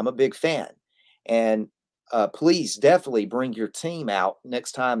 I'm a big fan. And please definitely bring your team out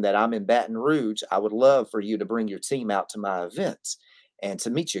next time that I'm in Baton Rouge. I would love for you to bring your team out to my events and to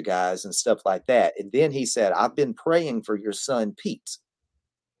meet you guys and stuff like that." And then he said, "I've been praying for your son, Pete.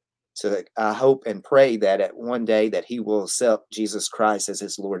 So that I hope and pray that at one day that he will accept Jesus Christ as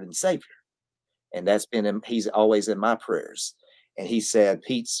his Lord and Savior." And he's always in my prayers. And he said,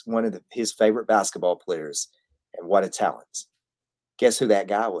 Pete's one of his favorite basketball players. And what a talent. Guess who that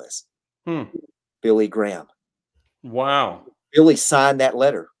guy was? Billy Graham. Wow. Billy signed that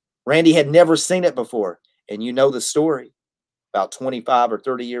letter. Randy had never seen it before. And you know the story. About 25 or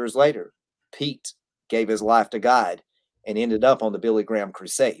 30 years later, Pete gave his life to God and ended up on the Billy Graham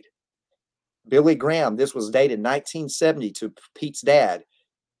crusade. Billy Graham, this was dated 1970 to Pete's dad,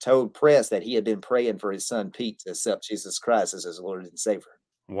 told Press that he had been praying for his son Pete to accept Jesus Christ as his Lord and Savior.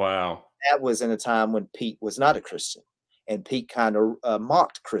 Wow. That was in a time when Pete was not a Christian. And Pete kind of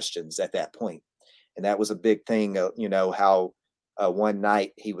mocked Christians at that point. And that was a big thing, how one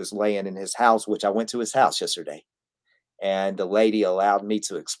night he was laying in his house, which I went to his house yesterday. And the lady allowed me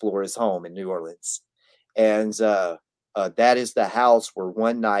to explore his home in New Orleans. And that is the house where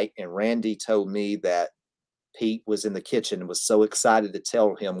one night, and Randy told me that Pete was in the kitchen and was so excited to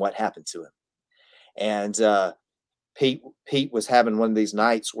tell him what happened to him. And Pete was having one of these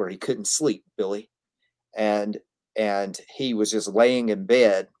nights where he couldn't sleep, Billy, and he was just laying in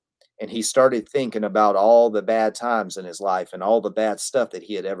bed, and he started thinking about all the bad times in his life and all the bad stuff that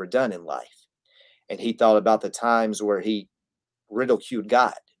he had ever done in life. And he thought about the times where he ridiculed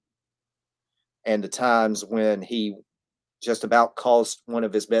God, and the times when he just about caused one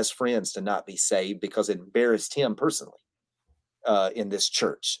of his best friends to not be saved because it embarrassed him personally in this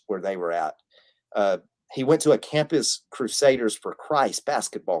church where they were at. He went to a Campus Crusaders for Christ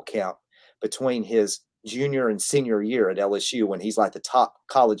basketball camp between his junior and senior year at LSU when he's like the top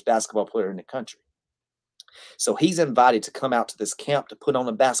college basketball player in the country. So he's invited to come out to this camp to put on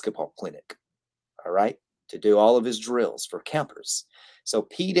a basketball clinic, all right, to do all of his drills for campers. So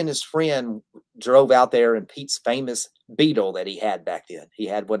Pete and his friend drove out there in Pete's famous Beetle that he had back then. He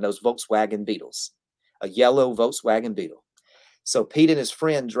had one of those Volkswagen Beetles, a yellow Volkswagen Beetle. So Pete and his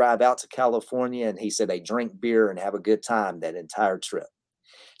friend drive out to California, and he said they drink beer and have a good time that entire trip.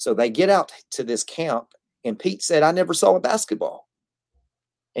 So they get out to this camp, and Pete said, I never saw a basketball.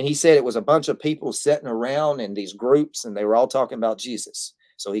 And he said it was a bunch of people sitting around in these groups, and they were all talking about Jesus.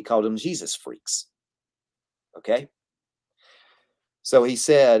 So he called them Jesus freaks. Okay. So he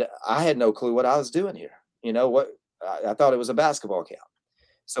said, I had no clue what I was doing here. You know what? I thought it was a basketball camp.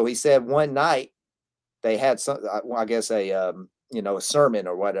 So he said one night they had some, I guess a sermon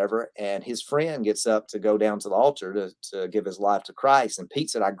or whatever. And his friend gets up to go down to the altar to give his life to Christ. And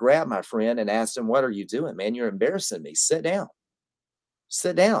Pete said, I grabbed my friend and asked him, what are you doing, man? You're embarrassing me. Sit down.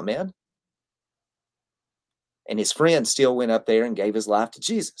 Sit down, man. And his friend still went up there and gave his life to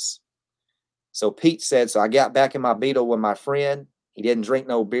Jesus. So Pete said, so I got back in my Beetle with my friend. He didn't drink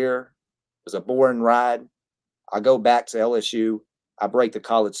no beer. It was a boring ride. I go back to LSU. I break the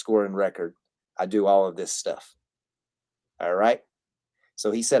college scoring record. I do all of this stuff. All right.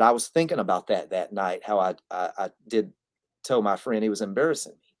 So he said, I was thinking about that night, how I told my friend he was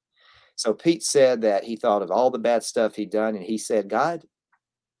embarrassing me. So Pete said that he thought of all the bad stuff he'd done. And he said, God,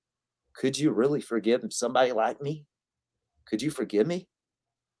 could you really forgive somebody like me? Could you forgive me?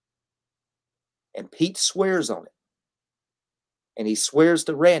 And Pete swears on it. And he swears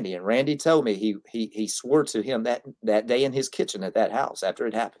to Randy. And Randy told me he swore to him that day in his kitchen at that house after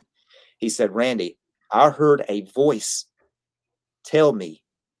it happened. He said, Randy, I heard a voice tell me,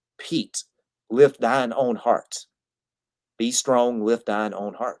 Pete, lift thine own heart. Be strong, lift thine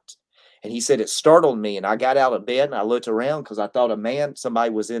own heart. And he said, it startled me. And I got out of bed and I looked around because I thought somebody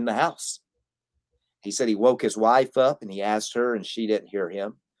was in the house. He said he woke his wife up and he asked her and she didn't hear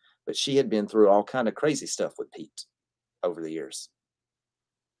him. But she had been through all kind of crazy stuff with Pete over the years.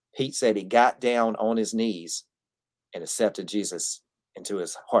 Pete said he got down on his knees and accepted Jesus into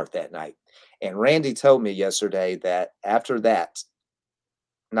his heart that night. And Randy told me yesterday that after that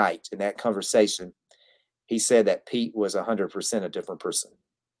night, in that conversation, he said that Pete was 100% a different person.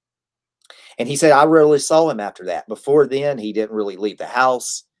 And he said, I rarely saw him after that. Before then, he didn't really leave the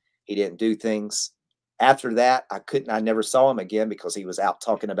house. He didn't do things. After that, I never saw him again because he was out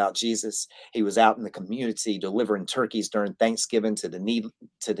talking about Jesus. He was out in the community delivering turkeys during Thanksgiving to the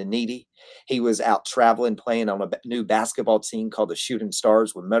needy. He was out traveling, playing on a new basketball team called the Shooting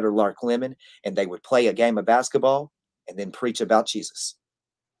Stars with Lark Lemon, and they would play a game of basketball and then preach about Jesus.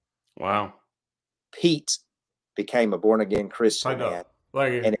 Wow. Pete became a born-again Christian man.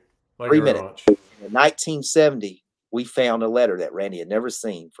 In 1970, we found a letter that Randy had never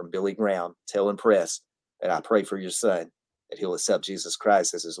seen from Billy Graham telling press that I pray for your son, that he'll accept Jesus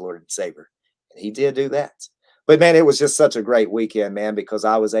Christ as his Lord and Savior. And he did do that. But, man, it was just such a great weekend, man, because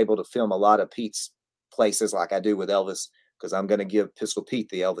I was able to film a lot of Pete's places like I do with Elvis, because I'm going to give Pistol Pete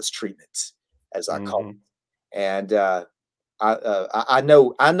the Elvis treatment, as I call it. And I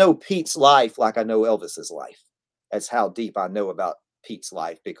know Pete's life like I know Elvis's life. That's how deep I know about Pete's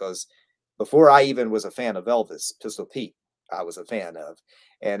life, because before I even was a fan of Elvis, Pistol Pete, I was a fan of.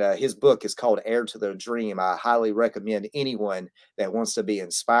 And his book is called Heir to the Dream. I highly recommend anyone that wants to be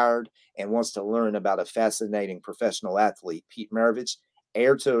inspired and wants to learn about a fascinating professional athlete, Pete Maravich.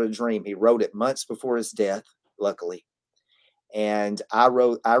 Heir to a Dream. He wrote it months before his death, luckily. And I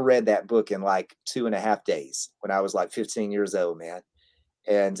read that book in like 2.5 days when I was like 15 years old, man.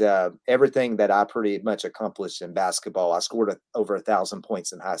 And everything that I pretty much accomplished in basketball, I scored over 1,000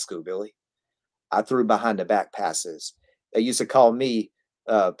 points in high school, Billy. I threw behind the back passes. They used to call me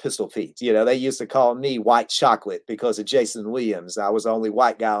Pistol Pete. You know, they used to call me White Chocolate because of Jason Williams. I was the only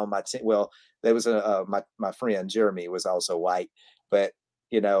white guy on my team. Well, there was my friend Jeremy was also white, but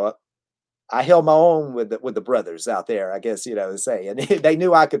you know, I held my own with the brothers out there, I guess, you know, to say, and they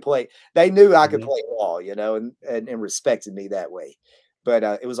knew I could play. They knew I could play ball, you know, and respected me that way. But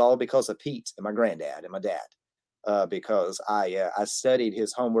it was all because of Pete and my granddad and my dad. because I studied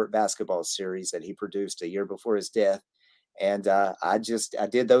his homework basketball series that he produced a year before his death. And I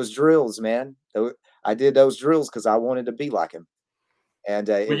did those drills, man. I did those drills because I wanted to be like him. And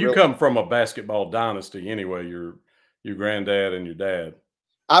well, you come from a basketball dynasty anyway. Your granddad and your dad.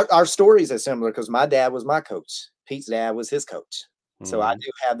 Our stories are similar because my dad was my coach. Pete's dad was his coach. So I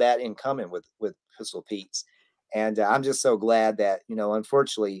do have that in common with Pistol Pete's. And I'm just so glad that,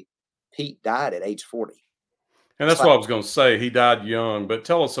 unfortunately, Pete died at age 40. And that's what I was going to say. He died young, but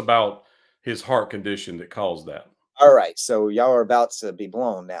tell us about his heart condition that caused that. All right. So y'all are about to be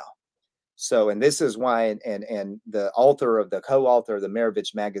blown now. So, and this is why, and the co-author of the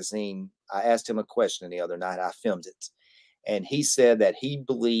Maravich magazine, I asked him a question the other night. I filmed it. And he said that he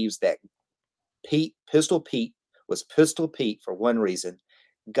believes that Pistol Pete was Pistol Pete for one reason.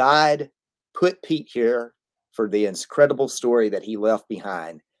 God put Pete here for the incredible story that he left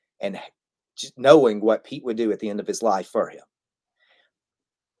behind, and just knowing what Pete would do at the end of his life for him.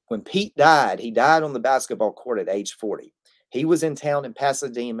 When Pete died, he died on the basketball court at age 40. He was in town in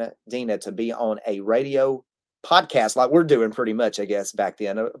Pasadena to be on a radio podcast like we're doing pretty much, I guess, back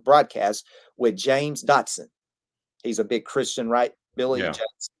then, a broadcast with James Dotson. He's a big Christian, right, Billy? Yeah.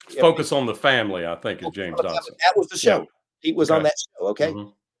 Focus on the Family, I think, is James Dotson. That was the show. Yeah. He was on that show, okay?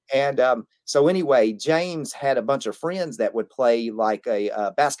 And so anyway, James had a bunch of friends that would play like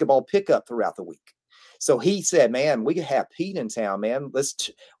a basketball pickup throughout the week. So he said, man, we could have Pete in town, man.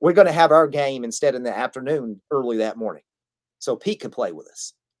 We're going to have our game instead in the afternoon early that morning. So Pete could play with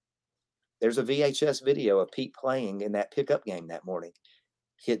us. There's a VHS video of Pete playing in that pickup game that morning,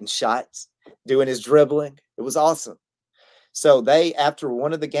 hitting shots, doing his dribbling. It was awesome. So after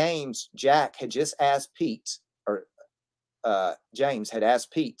one of the games, Jack had just asked Pete, or James had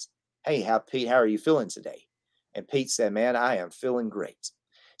asked Pete, hey, Pete, how are you feeling today? And Pete said, man, I am feeling great.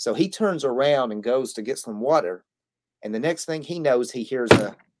 So he turns around and goes to get some water. And the next thing he knows, he hears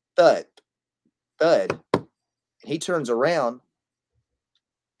a thud. And he turns around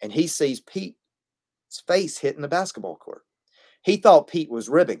and he sees Pete's face hitting the basketball court. He thought Pete was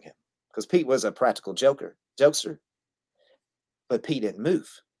ribbing him because Pete was a practical jokester. But Pete didn't move.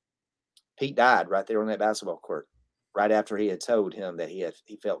 Pete died right there on that basketball court, right after he had told him that he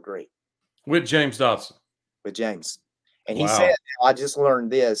felt great. With James Dotson. With James. And he said, I just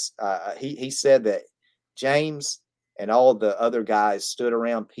learned this. He said that James and all the other guys stood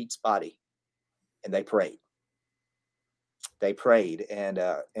around Pete's body and they prayed. They prayed and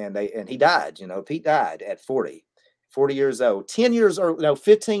he died. Pete died at 40 years old,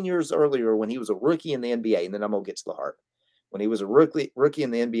 15 years earlier when he was a rookie in the NBA. And then I'm going to get to the heart. When he was a rookie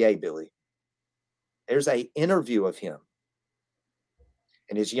in the NBA, Billy, there's an interview of him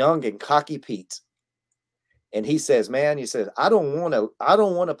and his young and cocky Pete. And he says, man, I don't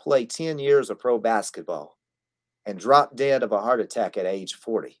want to play 10 years of pro basketball and drop dead of a heart attack at age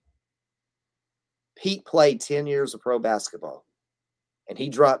 40. Pete played 10 years of pro basketball and he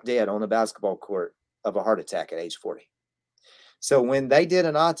dropped dead on the basketball court of a heart attack at age 40. So when they did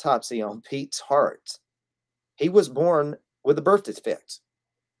an autopsy on Pete's heart, he was born with a birth defect.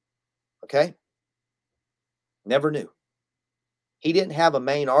 Okay? Never knew. He didn't have a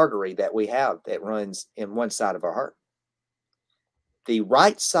main artery that we have that runs in one side of our heart. The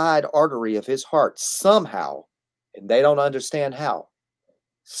right side artery of his heart somehow, and they don't understand how,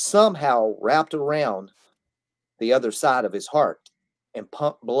 somehow wrapped around the other side of his heart and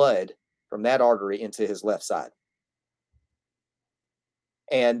pumped blood from that artery into his left side.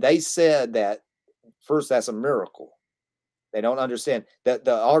 And they said that, first, that's a miracle. They don't understand that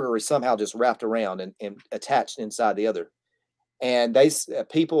the artery somehow just wrapped around and attached inside the other. And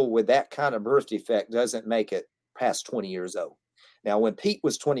people with that kind of birth defect doesn't make it past 20 years old. Now, when Pete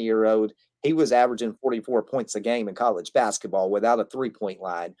was 20 years old, he was averaging 44 points a game in college basketball without a three-point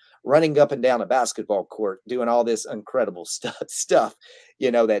line, running up and down a basketball court, doing all this incredible stuff,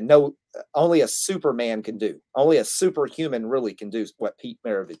 that only a Superman can do. Only a superhuman really can do what Pete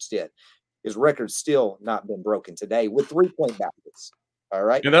Maravich did. His record's still not been broken today with three-point baskets. All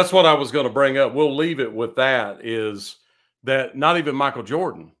right. And that's what I was going to bring up. We'll leave it with that, is that not even Michael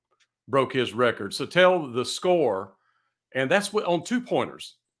Jordan broke his record. So tell the score, and that's on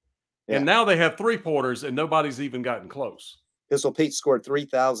two-pointers. Yeah. And now they have three-pointers, and nobody's even gotten close. Pistol Pete scored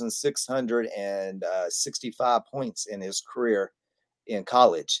 3,665 points in his career in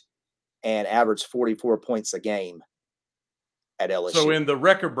college and averaged 44 points a game at LSU. So in the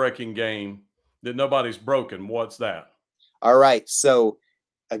record-breaking game that nobody's broken, what's that? All right. So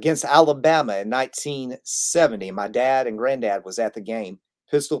against Alabama in 1970, my dad and granddad was at the game.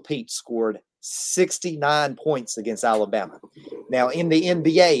 Pistol Pete scored 69 points against Alabama. Now, in the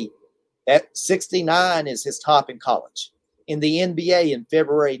NBA, At 69 is his top in college. In the NBA in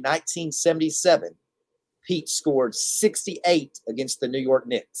February 1977, Pete scored 68 against the New York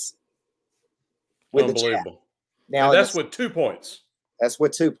Knicks. Unbelievable. Now, and that's with 2 points. That's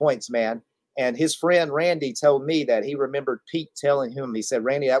with 2 points, man. And his friend Randy told me that he remembered Pete telling him, he said,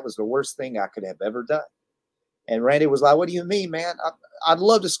 Randy, that was the worst thing I could have ever done. And Randy was like, what do you mean, man? I'd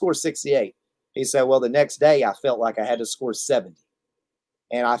love to score 68. He said, well, the next day I felt like I had to score 70.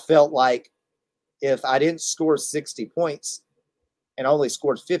 And I felt like if I didn't score 60 points and only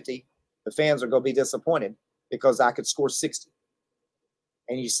scored 50, the fans are going to be disappointed because I could score 60.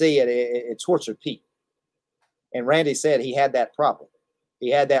 And you see it tortured Pete. And Randy said he had that problem. He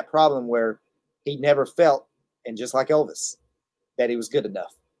had that problem where he never felt, and just like Elvis, that he was good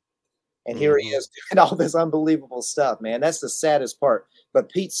enough. And here he is doing all this unbelievable stuff, man. That's the saddest part. But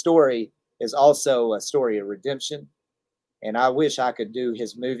Pete's story is also a story of redemption. And I wish I could do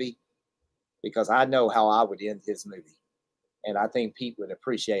his movie because I know how I would end his movie. And I think Pete would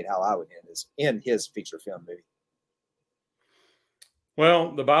appreciate how I would end his feature film movie.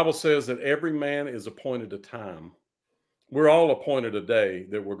 Well, the Bible says that every man is appointed a time. We're all appointed a day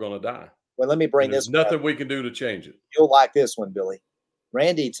that we're going to die. Well, let me bring There's this nothing we can do to change it. You'll like this one, Billy.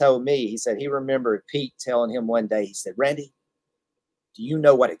 Randy told me, he said he remembered Pete telling him one day, he said, Randy, do you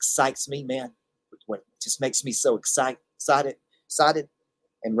know what excites me, man? What just makes me so excited?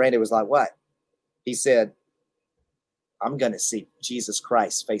 And Randy was like, what? He said, I'm going to see Jesus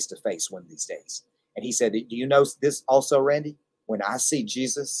Christ face to face one of these days. And he said, do you know this also, Randy? When I see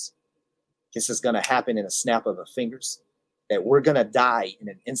Jesus, this is going to happen in a snap of the fingers, that we're going to die in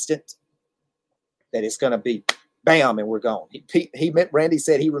an instant, that it's going to be bam, and we're gone. Randy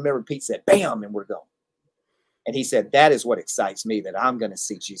said he remembered Pete said, bam, and we're gone. And he said, that is what excites me, that I'm going to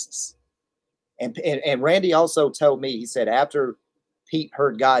see Jesus. And Randy also told me, he said, after Pete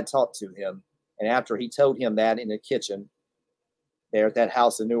heard God talk to him, and after he told him that in the kitchen there at that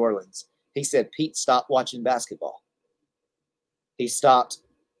house in New Orleans, he said Pete stopped watching basketball. He stopped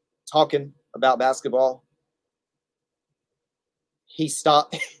talking about basketball. He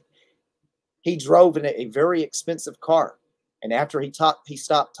stopped. He drove in a very expensive car. And after he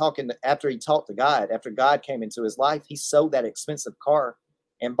stopped talking, after he talked to God, after God came into his life, he sold that expensive car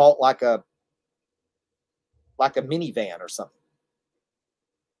and bought like a minivan or something.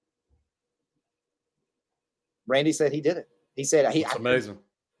 Randy said he did it. He said That's amazing.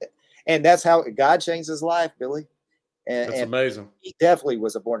 And that's how God changed his life, Billy. That's amazing. He definitely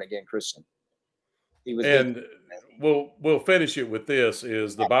was a born again Christian. He was. And we'll finish it with this: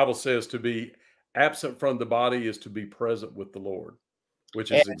 is the Bible says to be absent from the body is to be present with the Lord,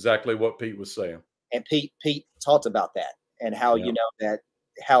 which is exactly what Pete was saying. And Pete talked about that and how you know that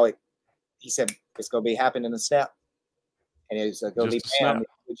he said it's going to be happening in a snap, and it's going to be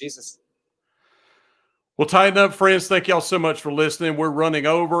with Jesus. Well, tighten up, friends. Thank y'all so much for listening. We're running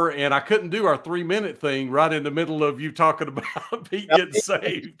over, and I couldn't do our 3-minute thing right in the middle of you talking about Pete getting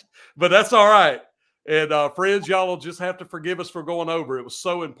saved, but that's all right. And friends, y'all will just have to forgive us for going over. It was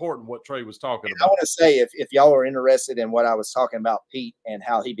so important what Trey was talking about. I want to say, if y'all are interested in what I was talking about, Pete, and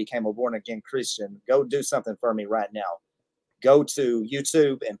how he became a born-again Christian, go do something for me right now. Go to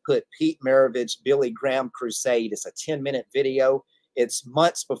YouTube and put Pete Maravich, Billy Graham Crusade. It's a 10-minute video. It's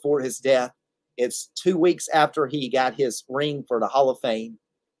months before his death. It's 2 weeks after he got his ring for the Hall of Fame.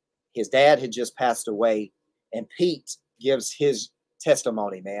 His dad had just passed away, and Pete gives his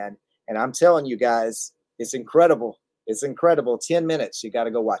testimony, man. And I'm telling you guys, it's incredible. It's incredible. 10 minutes. You got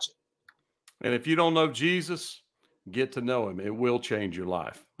to go watch it. And if you don't know Jesus, get to know him. It will change your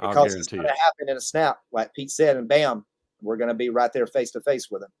life. I'll guarantee it. It's going to happen in a snap, like Pete said, and bam, we're going to be right there face to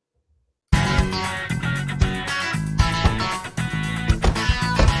face with him.